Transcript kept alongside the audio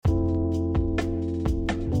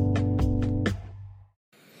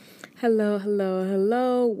Hello, hello,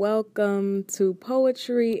 hello. Welcome to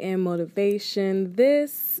Poetry and Motivation.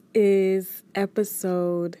 This is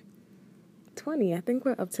episode 20. I think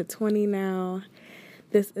we're up to 20 now.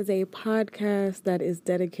 This is a podcast that is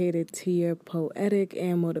dedicated to your poetic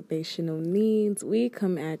and motivational needs. We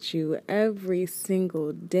come at you every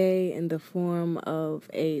single day in the form of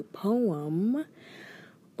a poem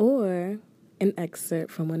or an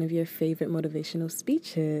excerpt from one of your favorite motivational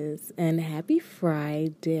speeches. And happy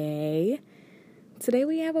Friday. Today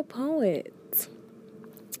we have a poet.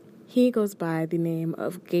 He goes by the name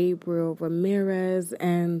of Gabriel Ramirez,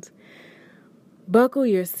 and buckle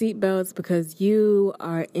your seatbelts because you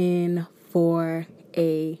are in for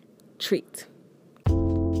a treat.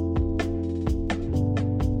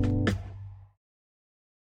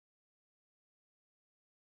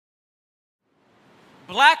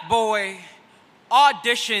 Black boy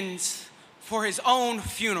auditions for his own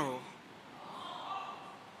funeral.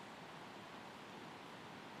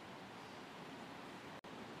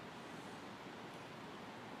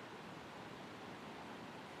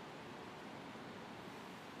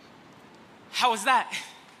 How was that?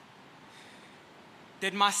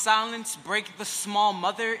 Did my silence break the small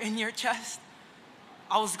mother in your chest?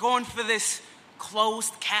 I was going for this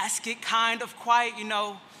closed casket kind of quiet,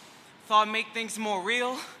 thought I'd make things more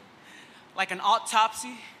real, like an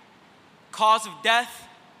autopsy, cause of death,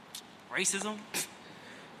 racism,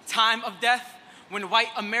 time of death, when white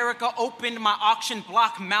America opened my auction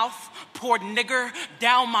block mouth, poured nigger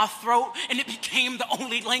down my throat, and it became the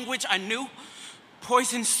only language I knew.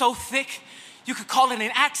 Poison so thick, you could call it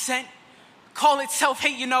an accent. Call it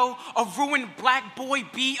self-hate, a ruined black boy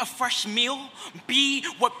be a fresh meal, be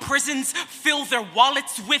what prisons fill their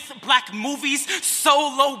wallets with. Black movies, so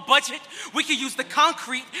low budget, we could use the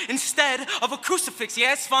concrete instead of a crucifix.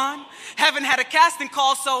 Yeah, it's fine. Haven't had a casting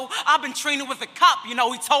call, so I've been training with a cop. He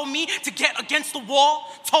told me to get against the wall,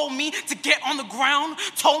 told me to get on the ground,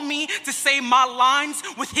 told me to say my lines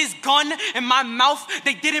with his gun in my mouth.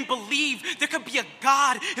 They didn't believe there could be a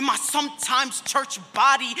God in my sometimes church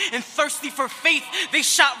body, and thirsty for faith, they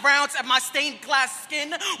shot rounds at my stained glass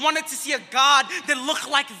skin, wanted to see a God that looked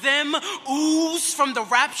like them ooze from the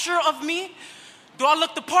rapture of me. Do I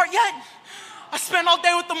look the part yet? I spent all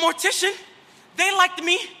day with the mortician. They liked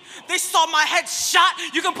me. They saw my head shot.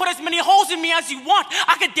 You can put as many holes in me as you want.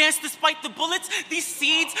 I could dance despite the bullets. These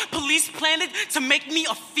seeds police planted to make me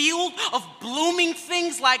a field of blooming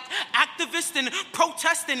things like activists and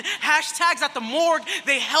protests and hashtags at the morgue.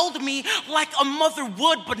 They held me like a mother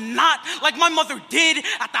would, but not like my mother did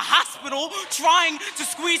at the hospital, trying to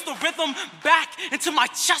squeeze the rhythm back into my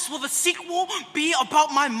chest. Will the sequel be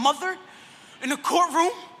about my mother in a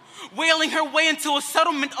courtroom, wailing her way into a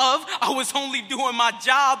settlement of, I was only doing my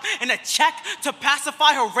job, and a check to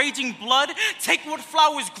pacify her raging blood? Take what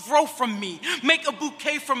flowers grow from me. Make a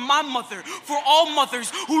bouquet from my mother for all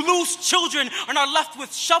mothers who lose children and are left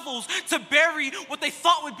with shovels to bury what they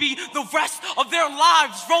thought would be the rest of their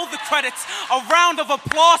lives. Roll the credits. A round of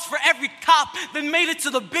applause for every cop that made it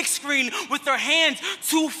to the big screen with their hands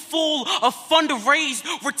too full of fund to raise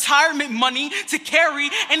retirement money to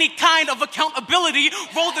carry any kind of accountability.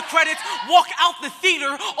 Roll the credits, walk out the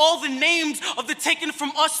theater, all the names of the taken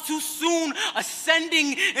from us too soon,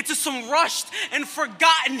 ascending into some rushed and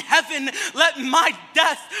forgotten heaven. Let my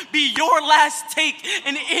death be your last take,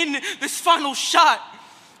 and in this final shot,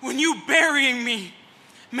 when you burying me,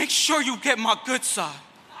 make sure you get my good side.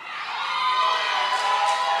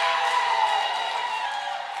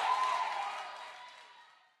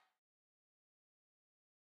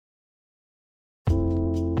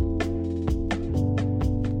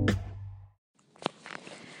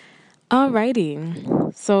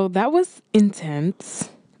 Alrighty, so that was intense.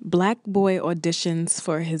 Black boy auditions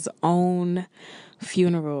for his own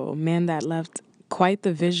funeral. Man, that left quite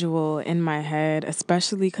the visual in my head,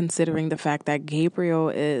 especially considering the fact that Gabriel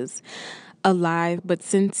is alive, but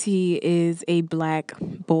since he is a black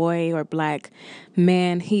boy or black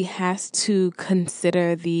man, he has to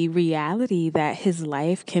consider the reality that his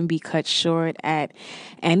life can be cut short at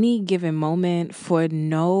any given moment for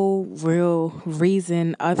no real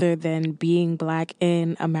reason other than being black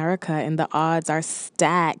in America, and the odds are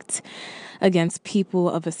stacked against people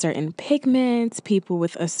of a certain pigment, people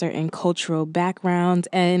with a certain cultural background,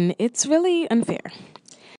 and it's really unfair.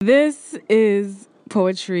 This is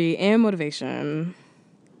Poetry and Motivation,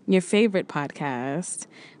 your favorite podcast.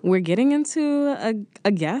 We're getting into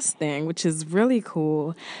a guest thing, which is really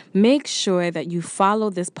cool. Make sure that you follow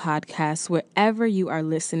this podcast wherever you are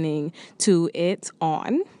listening to it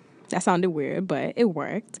on. That sounded weird, but it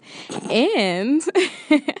worked. And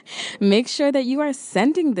make sure that you are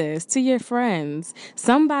sending this to your friends.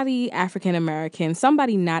 Somebody African American,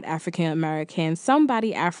 somebody not African American,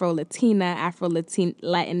 somebody Afro Latina, Afro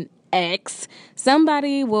Latin X.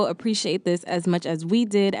 Somebody will appreciate this as much as we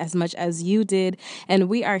did, as much as you did. And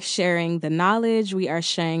we are sharing the knowledge, we are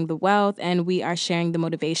sharing the wealth, and we are sharing the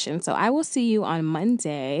motivation. So I will see you on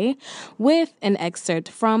Monday with an excerpt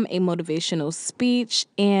from a motivational speech,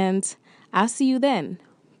 and I'll see you then.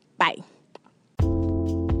 Bye.